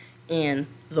Lord, and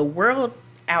the world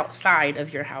outside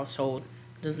of your household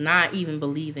does not even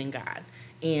believe in God,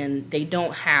 and they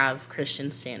don't have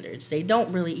Christian standards, they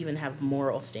don't really even have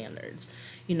moral standards,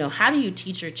 how do you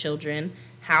teach your children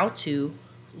how to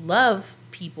love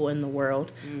people in the world,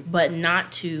 but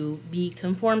not to be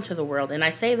conformed to the world? And I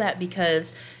say that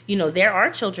because, there are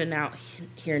children out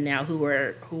here now who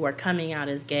are coming out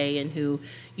as gay, and who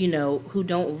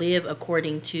don't live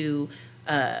according to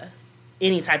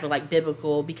any type of like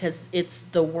biblical, because it's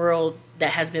the world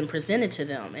that has been presented to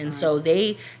them, and so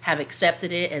they have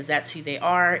accepted it as that's who they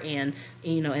are, and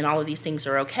and all of these things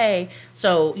are okay.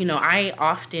 So I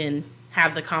often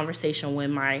have the conversation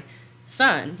with my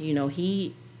son.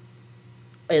 He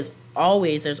is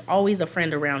always, there's always a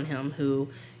friend around him who,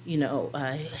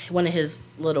 one of his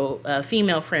little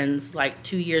female friends, like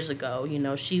 2 years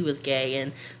ago, she was gay.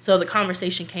 And so the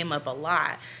conversation came up a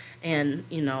lot. And,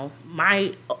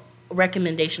 my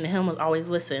recommendation to him was always,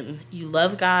 listen, you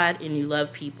love God and you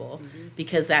love people,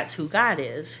 because that's who God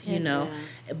is, Yes.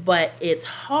 But it's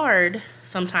hard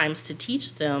sometimes to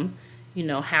teach them,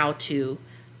 how to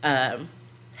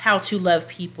love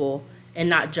people and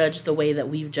not judge the way that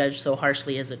we've judged so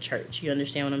harshly as a church. You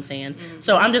understand what I'm saying?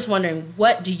 So I'm just wondering,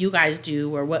 what do you guys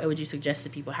do, or what would you suggest to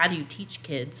people? How do you teach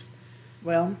kids?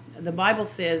 Well, the Bible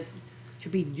says to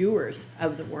be doers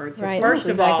of the word. So Right. first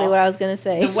That's of exactly all, what I was going to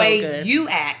say. the way good. you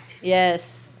act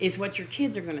Yes. is what your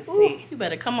kids are going to Ooh, see. you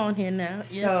better come on here now.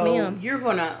 Yes, So ma'am. you're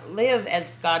going to live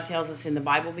as God tells us in the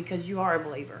Bible because you are a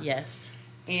believer. Yes.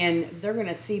 And they're going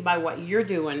to see by what you're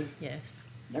doing, Yes.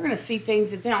 they're going to see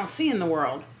things that they don't see in the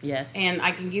world. Yes. And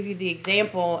I can give you the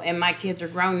example, and my kids are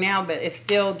grown now, but it's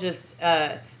still just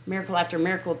miracle after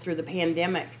miracle through the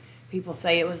pandemic. People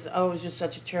say it was just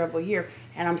such a terrible year.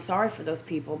 And I'm sorry for those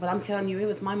people, but I'm telling you, it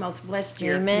was my most blessed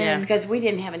year. Amen. Yeah. Because we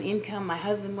didn't have an income. My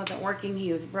husband wasn't working.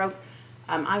 He was broke.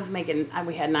 We had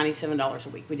 $97 a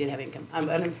week. We did have income.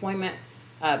 Unemployment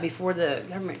before the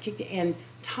government kicked it in.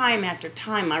 Time after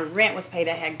time, my rent was paid.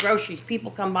 I had groceries.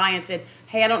 People come by and said,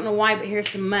 hey, I don't know why, but here's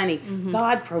some money.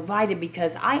 God provided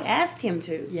because I asked him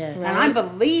to. Yes. And I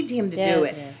believed him to do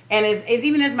it. Yes. And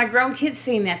even as my grown kids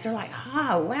seen that, they're like,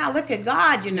 oh, wow, look at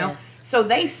God, Yes. So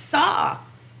they saw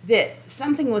that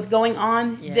something was going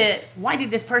on. Yes. That why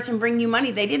did this person bring you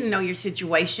money? They didn't know your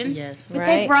situation. Yes. But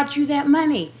they Right. brought you that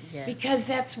money. Yes. Because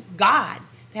that's God.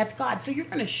 That's God. So you're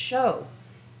going to show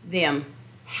them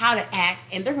how to act,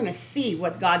 and they're going to see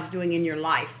what God's doing in your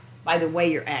life by the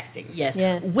way you're acting. Yes.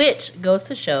 Yes. Which goes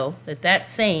to show that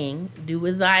saying, do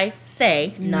as I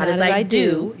say, not as I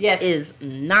do, Yes. is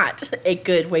not a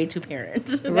good way to parent. Right.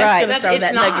 Just gonna throw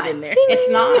that not. nugget in there.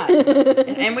 It's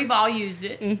not. And we've all used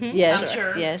it. Yes. I'm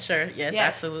sure. Yes. Sure, yes, Yes.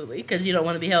 absolutely. Because you don't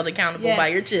want to be held accountable Yes. by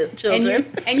your And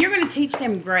children. you're going to teach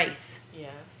them grace. Yeah.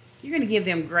 You're going to give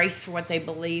them grace for what they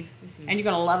believe, and you're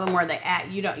going to love them where they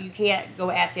at. You can't go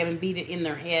at them and beat it in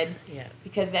their head, Yeah.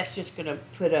 because that's just going to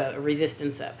put a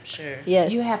resistance up. Sure.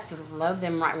 Yes. You have to love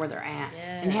them right where they're at,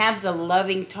 and Yes. have the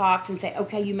loving talks and say,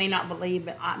 okay, you may not believe,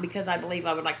 but because I believe,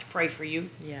 I would like to pray for you.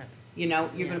 Yeah. You're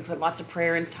Yeah. going to put lots of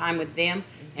prayer and time with them,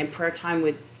 and prayer time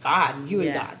with God, you and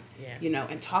Yeah. God. Yeah.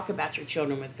 And talk about your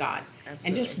children with God, Absolutely.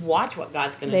 and just watch what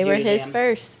God's going to They do were with his them.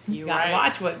 first. You're God, right.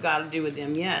 watch what God will do with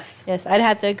them. Yes. Yes, I'd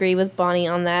have to agree with Bonnie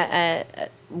on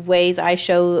that. Ways I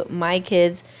show my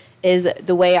kids is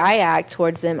the way I act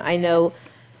towards them. I know Yes.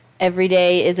 every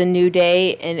day is a new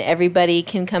day, and everybody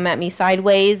can come at me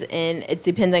sideways, and it's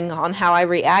depending on how I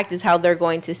react is how they're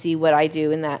going to see what I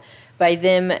do. And that by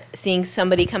them seeing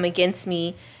somebody come against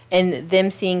me, and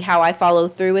them seeing how I follow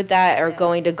through with that, or Yes.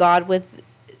 going to God with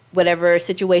whatever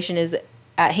situation is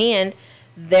at hand,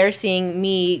 they're seeing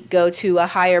me go to a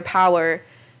higher power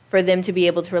for them to be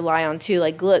able to rely on too.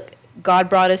 Like, look, God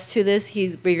brought us to this.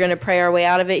 We're going to pray our way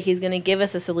out of it. He's going to give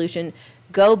us a solution.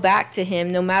 Go back to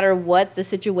him no matter what the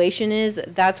situation is.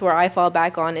 That's where I fall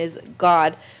back on is,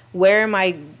 God, where am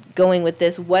I going with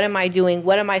this? What am I doing?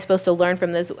 What am I supposed to learn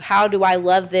from this? How do I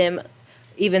love them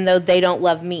even though they don't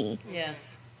love me?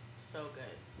 Yes. So good.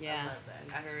 Yeah. I love that.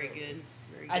 That's very good.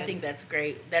 Very I good. think that's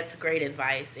great. That's great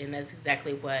advice, and that's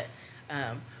exactly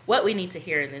what we need to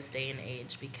hear in this day and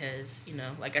age, because,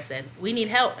 like I said, we need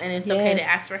help, and it's okay to Yes.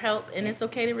 ask for help, and it's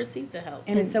okay to receive the help.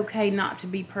 And it's okay not to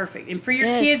be perfect. And for your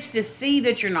Yes. kids to see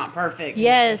that you're not perfect.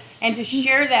 Yes. And to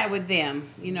share that with them.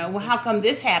 Well, how come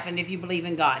this happened if you believe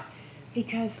in God?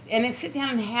 And then sit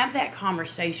down and have that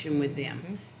conversation with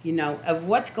them, of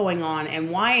what's going on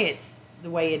and why it's the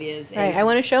way it is. Right. I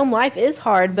want to show them life is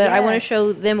hard, but I want to Yes.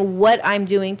 show them what I'm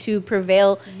doing to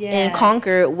prevail and Yes.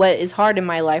 conquer what is hard in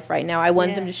my life right now. I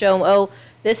want them to Yes. show them, oh,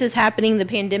 this is happening. The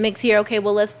pandemic's here. Okay,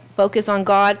 well, let's focus on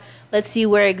God. Let's see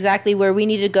where we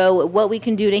need to go, what we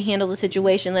can do to handle the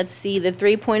situation. Let's see the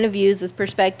 3 point of views, this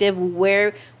perspective,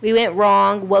 where we went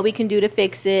wrong, what we can do to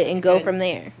fix it, and That's go good. from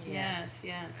there. Yes,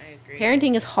 yes. I agree.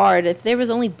 Parenting is hard. If there was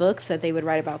only books that they would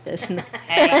write about this. Hey,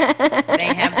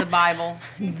 they have the Bible.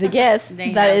 Yes,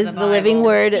 They that have is the the living Bible.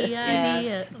 word.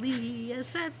 Yes. Yes,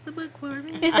 that's the book for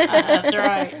me. That's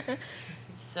right.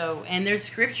 So, and there's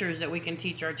scriptures that we can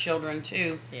teach our children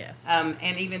too. Yeah.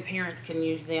 And even parents can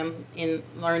use them in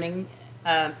learning.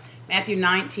 Matthew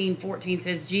 19:14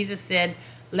 says, Jesus said,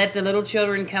 "Let the little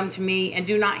children come to me, and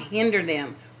do not hinder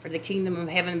them, for the kingdom of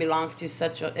heaven belongs to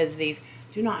such as these."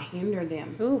 Do not hinder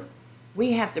them. Ooh.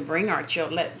 We have to bring our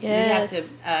children. We Yes. have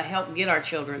to help get our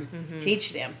children,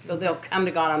 teach them, so they'll come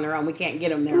to God on their own. We can't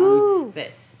get them their Woo. own,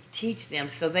 but teach them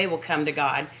so they will come to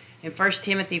God. And 1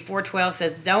 Timothy 4:12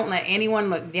 says, "Don't let anyone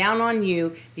look down on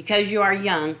you because you are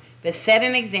young, but set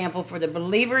an example for the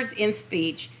believers in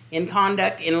speech, in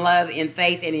conduct, in love, in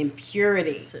faith, and in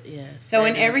purity." So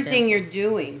in everything you're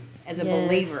doing as a Yes.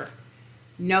 believer,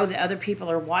 know that other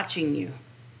people are watching you,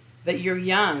 but you're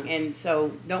young, and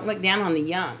so don't look down on the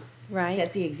young. Right.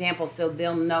 Set the example so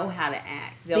they'll know how to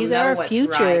act. They'll These know are our what's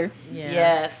future. right. Yeah.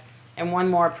 Yes. And one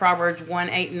more, Proverbs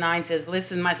 1:8-9 says,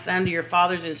 "Listen, my son, to your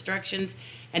father's instructions,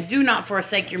 and do not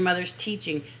forsake your mother's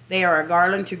teaching. They are a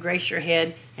garland to grace your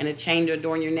head and a chain to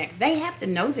adorn your neck." They have to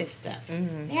know this stuff.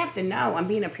 They have to know, I'm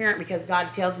being a parent because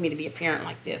God tells me to be a parent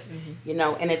like this,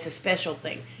 and it's a special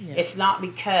thing. Yeah. It's not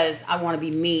because I want to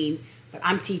be mean, but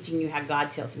I'm teaching you how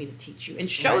God tells me to teach you. And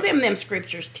show them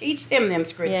scriptures. Teach them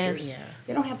scriptures. Yeah.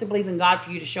 They don't have to believe in God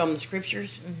for you to show them the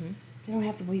scriptures. They don't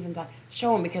have to believe in God.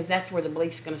 Show them, because that's where the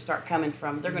belief's going to start coming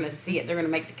from. They're going to see it. They're going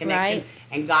to make the connection, Right.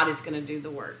 and God is going to do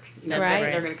the work.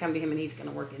 Right. They're going to come to Him, and He's going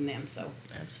to work in them. So,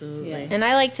 Absolutely. Yes. And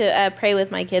I like to pray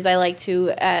with my kids. I like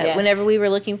to, whenever we were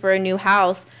looking for a new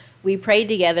house, we prayed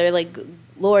together, like,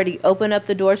 Lord, open up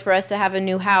the doors for us to have a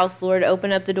new house. Lord,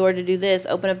 open up the door to do this.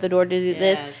 Open up the door to do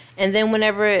this. Yes. And then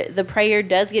whenever the prayer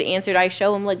does get answered, I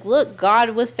show them, like, look,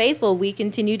 God was faithful. We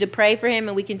continue to pray for him,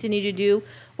 and we continue to do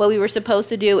what we were supposed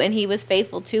to do, and he was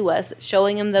faithful to us,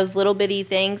 showing him those little bitty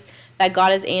things that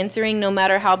God is answering, no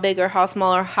matter how big or how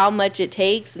small or how much it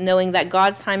takes, knowing that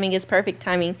God's timing is perfect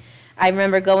timing. I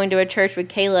remember going to a church with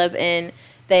Caleb, and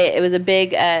it was a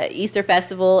big Easter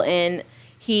festival, and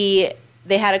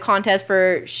they had a contest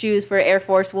for shoes for Air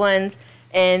Force Ones,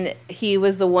 and he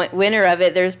was the winner of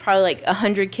it. There's probably like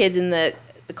 100 kids in the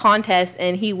contest,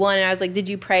 and he won. And I was like, "Did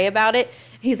you pray about it?"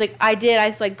 He's like, "I did." I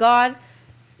was like, "God,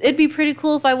 it'd be pretty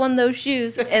cool if I won those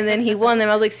shoes." And then he won them.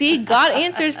 I was like, "See, God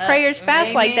answers prayers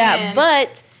fast like that, Amen.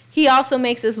 but he also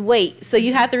makes us wait. So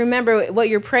you have to remember what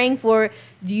you're praying for.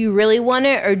 Do you really want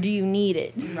it, or do you need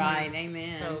it?" Right.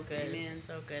 Amen. So good. Amen.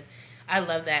 So good. I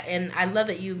love that. And I love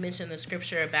that you mentioned the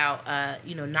scripture about,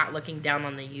 not looking down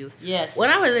on the youth. Yes. When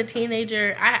I was a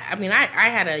teenager, I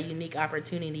had a unique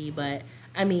opportunity, but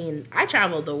I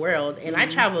traveled the world, and I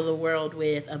traveled the world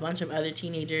with a bunch of other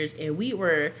teenagers, and we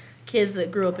were kids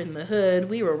that grew up in the hood.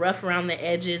 We were rough around the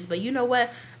edges, but you know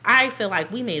what? I feel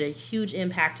like we made a huge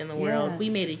impact in the world. Yes. We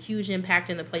made a huge impact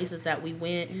in the places that we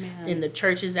went, Amen. in the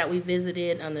churches that we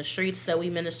visited, on the streets that we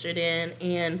ministered in,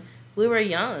 and we were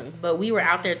young, but we were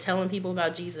out there telling people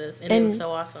about Jesus, and it was so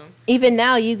awesome. Even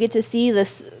now, you get to see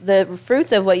the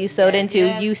fruits of what you sowed Yes. into.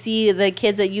 Yes. You see the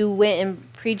kids that you went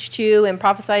and preached to and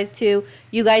prophesied to.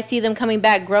 You guys see them coming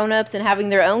back grown-ups and having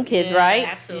their own kids, Yes. right?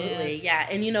 Absolutely, yeah.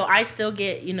 And I still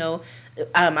get,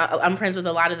 I'm friends with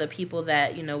a lot of the people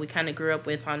that we kind of grew up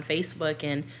with on Facebook,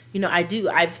 and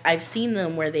I've seen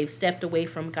them where they've stepped away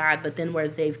from God, but then where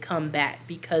they've come back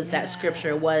because that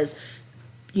scripture was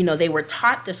they were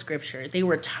taught the scripture. They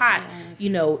were taught,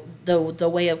 the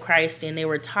way of Christ, and they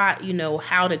were taught,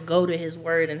 how to go to his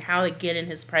word and how to get in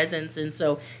his presence. And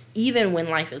so even when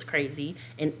life is crazy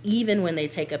and even when they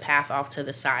take a path off to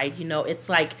the side, it's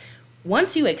like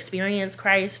once you experience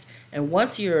Christ and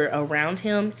once you're around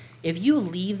him, if you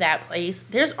leave that place,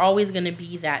 there's always going to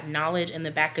be that knowledge in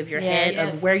the back of your head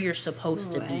of where you're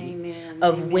supposed to be,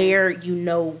 where,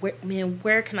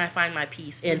 where can I find my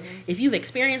peace? And if you've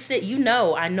experienced it,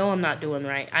 I know I'm not doing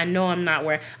right. I know I'm not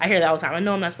where, I hear that all the time. I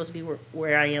know I'm not supposed to be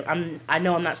where I am. I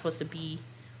know I'm not supposed to be,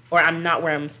 or I'm not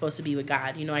where I'm supposed to be with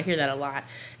God. I hear that a lot.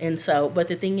 And so, but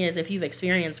the thing is, if you've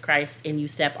experienced Christ and you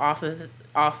step off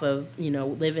of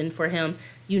living for him,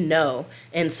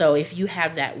 and so if you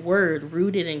have that word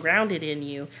rooted and grounded in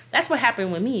you, that's what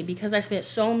happened with me, because I spent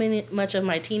much of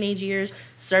my teenage years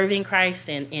serving Christ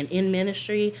and in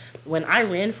ministry. When I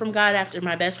ran from God after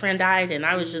my best friend died and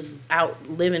I was just out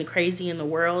living crazy in the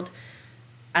world,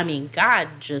 God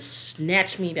just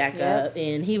snatched me back up,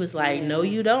 and he was like, no,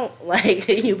 you don't. Like,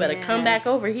 you better come back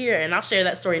over here. And I'll share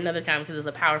that story another time because it's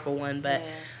a powerful one. But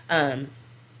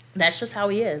that's just how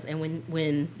he is. And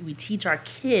when we teach our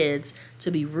kids to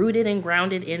be rooted and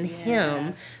grounded in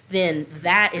him, then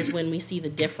that is when we see the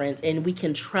difference. And we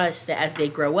can trust that as they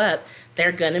grow up,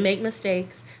 they're going to make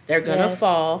mistakes. They're going to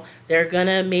fall. They're going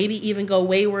to maybe even go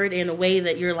wayward in a way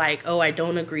that you're like, oh, I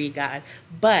don't agree, God.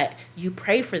 But you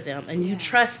pray for them, and you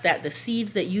trust that the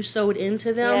seeds that you sowed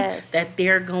into them, that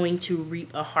they're going to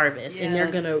reap a harvest, and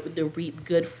they're going to reap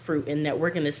good fruit, and that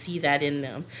we're going to see that in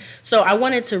them. So I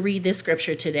wanted to read this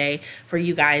scripture today for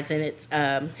you guys, and it's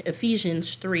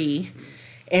Ephesians 3.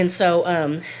 And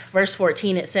so verse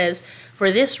 14, it says,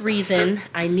 "For this reason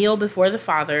I kneel before the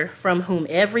Father, from whom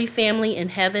every family in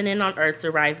heaven and on earth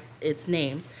derive its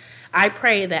name. I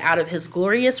pray that out of his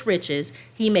glorious riches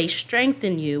he may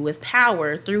strengthen you with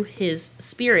power through his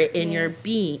Spirit in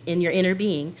your inner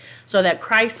being, so that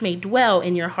Christ may dwell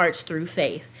in your hearts through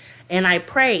faith. And I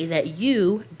pray that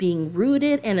you, being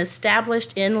rooted and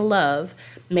established in love,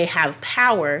 may have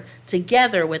power,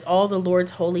 together with all the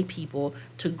Lord's holy people,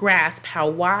 to grasp how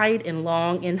wide and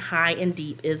long and high and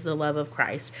deep is the love of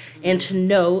Christ, and to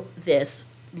know this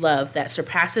love that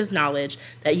surpasses knowledge,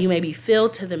 that you may be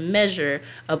filled to the measure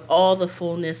of all the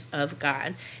fullness of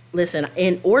God." Listen,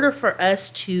 in order for us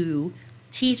to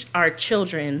teach our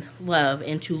children love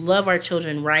and to love our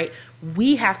children right,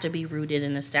 we have to be rooted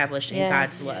and established in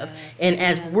God's love. And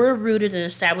as we're rooted and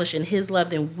established in his love,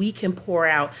 then we can pour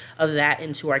out of that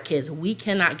into our kids. We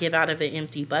cannot give out of an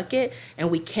empty bucket,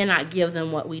 and we cannot give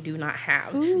them what we do not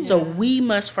have. So we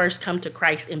must first come to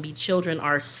Christ and be children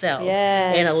ourselves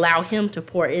and allow him to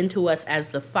pour into us as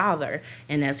the Father.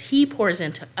 And as he pours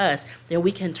into us, then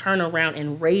we can turn around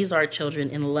and raise our children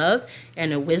in love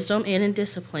and in wisdom and in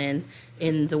discipline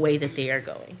in the way that they are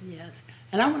going. Yes.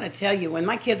 And I want to tell you, when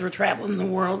my kids were traveling the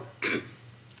world,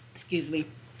 excuse me,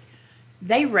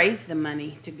 they raised the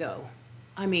money to go.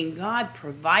 God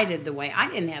provided the way. I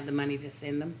didn't have the money to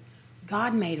send them.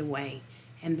 God made a way.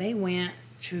 And they went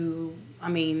to,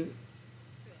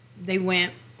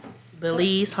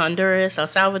 Belize, Honduras, El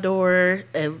Salvador.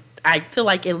 I feel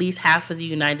like at least half of the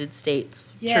United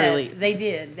States. Yes, truly. They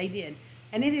did.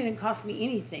 And it didn't cost me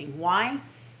anything. Why?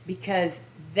 Because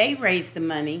they raised the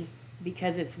money,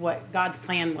 because it's what God's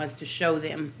plan was, to show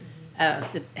them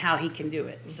how he can do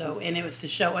it. So, and it was to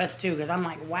show us too, because I'm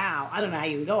like, wow, I don't know how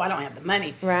you can go. I don't have the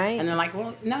money. Right. And they're like,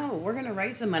 well, no, we're going to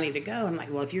raise the money to go. I'm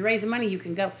like, well, if you raise the money, you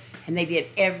can go. And they did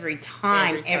every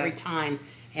time.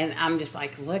 And I'm just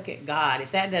like, look at God.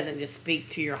 If that doesn't just speak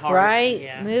to your heart. Right.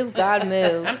 Yeah. Move, God,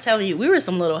 move. I'm telling you, we were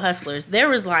some little hustlers. There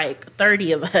was like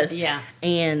 30 of us. Yeah.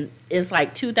 And it's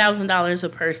like $2,000 a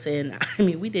person.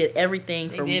 We did everything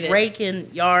from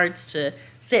raking yards to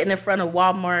sitting in front of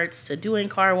Walmarts to doing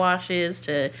car washes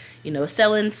to,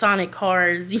 selling Sonic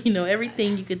cards,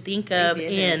 everything you could think of.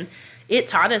 And it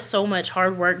taught us so much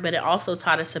hard work, but it also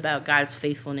taught us about God's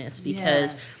faithfulness,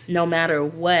 because no matter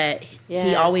what,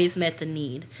 he always met the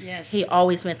need. Yes. He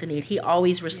always met the need. He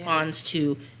always responds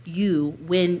to you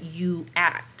when you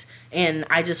act. And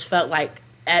I just felt like,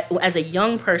 as a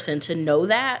young person, to know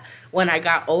that when I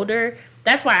got older,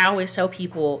 that's why I always tell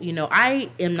people, I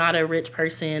am not a rich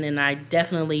person, and I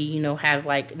definitely,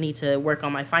 need to work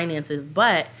on my finances,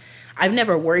 but I've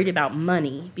never worried about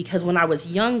money, because when I was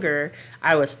younger,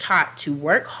 I was taught to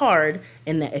work hard,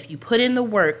 and that if you put in the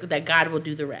work, that God will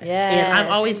do the rest. Yes. And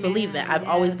I've always believed that. I've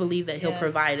always believed that he'll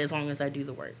provide as long as I do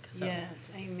the work. So. Yes,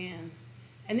 amen.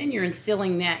 And then you're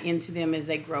instilling that into them as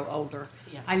they grow older.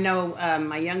 Yeah. I know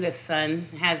my youngest son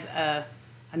has a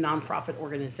nonprofit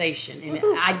organization,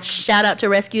 and Shout out to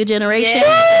Rescue Generation.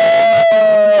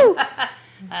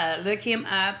 look him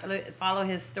up, follow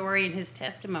his story and his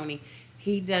testimony.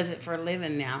 He does it for a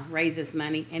living now, raises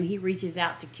money, and he reaches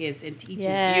out to kids and teaches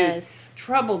youth,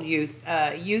 troubled youth,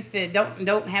 youth that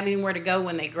don't have anywhere to go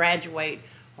when they graduate,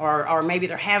 or maybe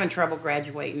they're having trouble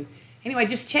graduating. Anyway,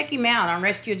 just check him out on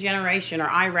Rescue a Generation or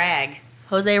IRAG.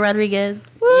 Jose Rodriguez.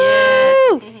 Woo!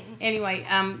 Yes. Anyway,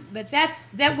 but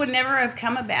that would never have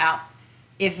come about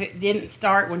if it didn't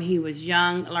start when he was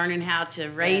young, learning how to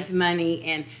raise money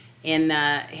and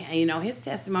his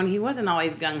testimony. He wasn't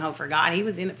always gung ho for God. He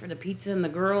was in it for the pizza and the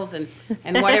girls and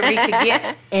whatever he could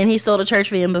get. And he stole a church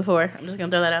van before. I'm just gonna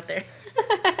throw that out there.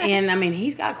 And I mean,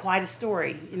 he's got quite a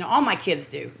story. All my kids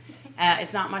do.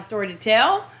 It's not my story to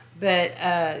tell, but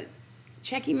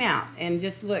check him out and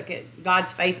just look at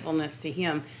God's faithfulness to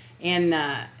him. And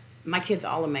my kids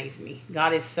all amaze me.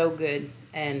 God is so good,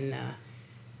 and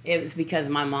it was because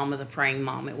my mom was a praying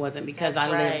mom. It wasn't because I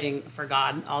lived for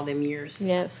God all them years.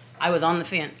 Yes. I was on the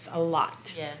fence a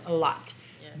lot. Yes. A lot.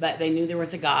 Yes. But they knew there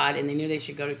was a God, and they knew they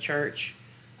should go to church.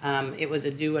 It was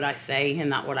a do what I say and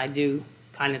not what I do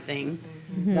kind of thing.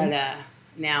 Mm-hmm. But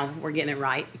now we're getting it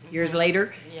right years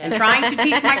later and trying to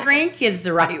teach my grandkids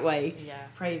the right way. Yeah.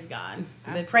 Praise God.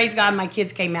 But praise God my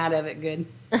kids came out of it good.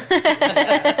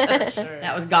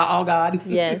 That was God, all God.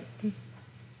 Yes.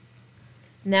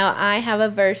 Now I have a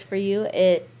verse for you.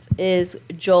 It is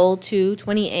Joel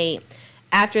 2:28.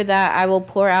 After that I will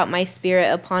pour out my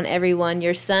spirit upon everyone.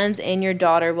 Your sons and your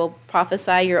daughter will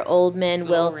prophesy. Your old men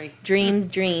will dream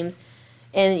dreams,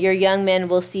 and your young men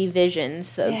will see visions.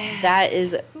 So that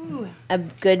is a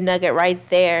good nugget right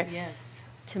there. Yes.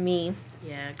 To me.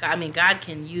 Yeah, I mean, God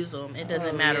can use them. It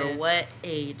doesn't matter what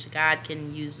age. God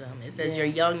can use them. It says your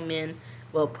young men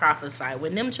will prophesy.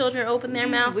 When them children open their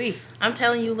mouth, I'm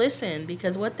telling you, listen,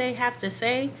 because what they have to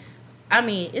say, I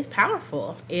mean, it's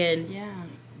powerful. And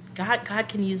God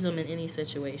can use them in any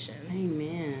situation.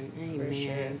 Amen. Amen. For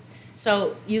sure.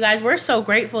 So, you guys, we're so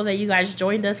grateful that you guys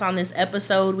joined us on this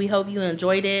episode. We hope you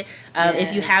enjoyed it.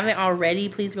 If you haven't already,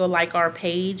 please go like our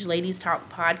page, Ladies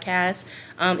Talk Podcast.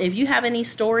 If you have any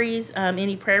stories,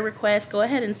 any prayer requests, go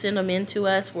ahead and send them in to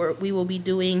us. We will be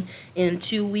doing, in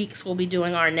 2 weeks, we'll be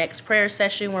doing our next prayer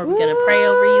session where we're going to pray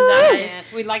over you guys.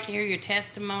 Yes, we'd like to hear your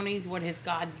testimonies. What has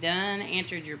God done?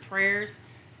 Answered your prayers?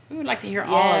 We would like to hear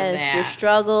all of that. Your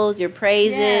struggles, your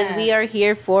praises. Yes. We are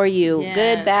here for you. Yes.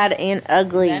 Good, bad, and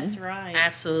ugly. That's right.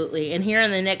 Absolutely. And here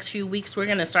in the next few weeks, we're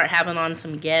going to start having on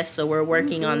some guests, so we're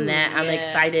working on that. I'm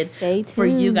excited for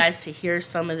you guys to hear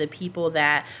some of the people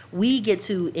that we get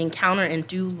to encounter and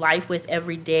do life with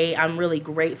every day. I'm really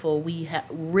grateful. We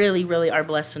really, really are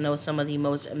blessed to know some of the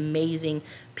most amazing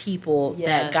people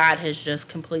that God has just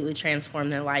completely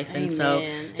transformed their life. And so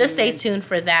just stay tuned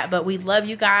for that. But we love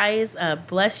you guys.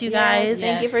 Bless you guys.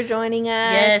 Thank you for joining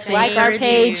us. Yes, like our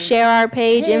page, share our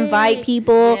page, invite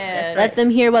people. Let them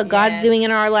hear what God's doing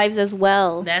in our lives as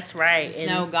well. That's right. Just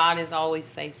know God is always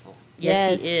faithful.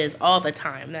 Yes, He is all the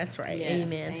time. That's right.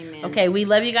 Amen. Okay, we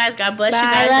love you guys. God bless you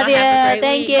guys. I love you.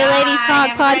 Thank you, Ladies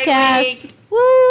Talk Podcast. Woo!